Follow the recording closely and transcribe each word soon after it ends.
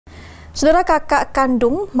Saudara, kakak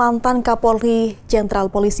kandung mantan Kapolri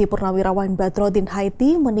Jenderal Polisi Purnawirawan Badrodin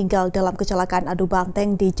Haiti meninggal dalam kecelakaan adu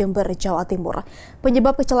banteng di Jember, Jawa Timur.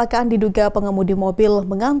 Penyebab kecelakaan diduga pengemudi mobil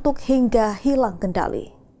mengantuk hingga hilang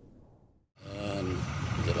kendali.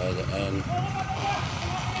 Kecelakaan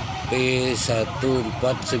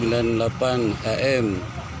P1498 AM.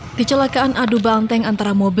 Kecelakaan adu banteng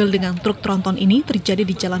antara mobil dengan truk tronton ini terjadi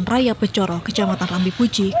di Jalan Raya Pecoro, Kecamatan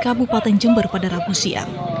Rambipuji, Kabupaten Jember pada Rabu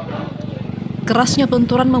siang. Kerasnya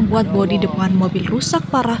benturan membuat bodi depan mobil rusak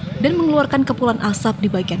parah dan mengeluarkan kepulan asap di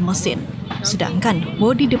bagian mesin, sedangkan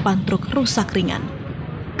bodi depan truk rusak ringan.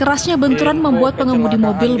 Kerasnya benturan membuat pengemudi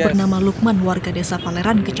mobil bernama Lukman warga Desa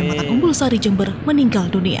Paleran, Kecamatan Umbulsari, Jember,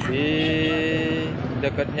 meninggal dunia.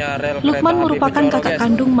 Lukman merupakan kakak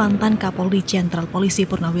kandung mantan Kapolri Jenderal Polisi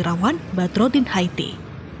Purnawirawan Badrodin Haiti.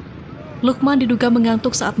 Lukman diduga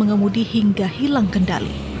mengantuk saat mengemudi hingga hilang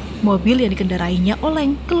kendali. Mobil yang dikendarainya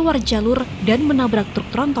oleng keluar jalur dan menabrak truk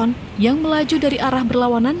tronton yang melaju dari arah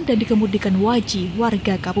berlawanan dan dikemudikan Waji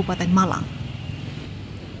warga Kabupaten Malang.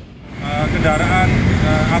 Kendaraan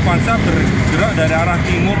Avanza bergerak dari arah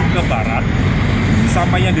timur ke barat.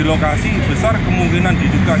 Sampainya di lokasi besar kemungkinan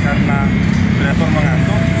diduga karena driver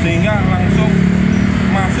mengantuk sehingga langsung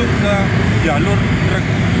masuk ke jalur truk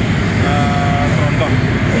tronton,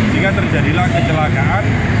 sehingga terjadilah kecelakaan.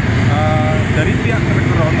 Dari pihak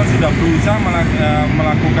truk tronton sudah berusaha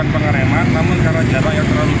melakukan pengereman, namun karena jarak yang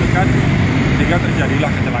terlalu dekat sehingga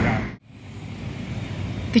terjadilah kecelakaan.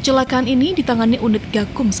 Kecelakaan ini ditangani unit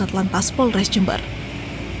Gakum Satlantas Polres Jember.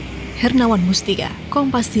 Hernawan Mustika,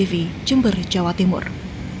 Kompas TV, Jember, Jawa Timur.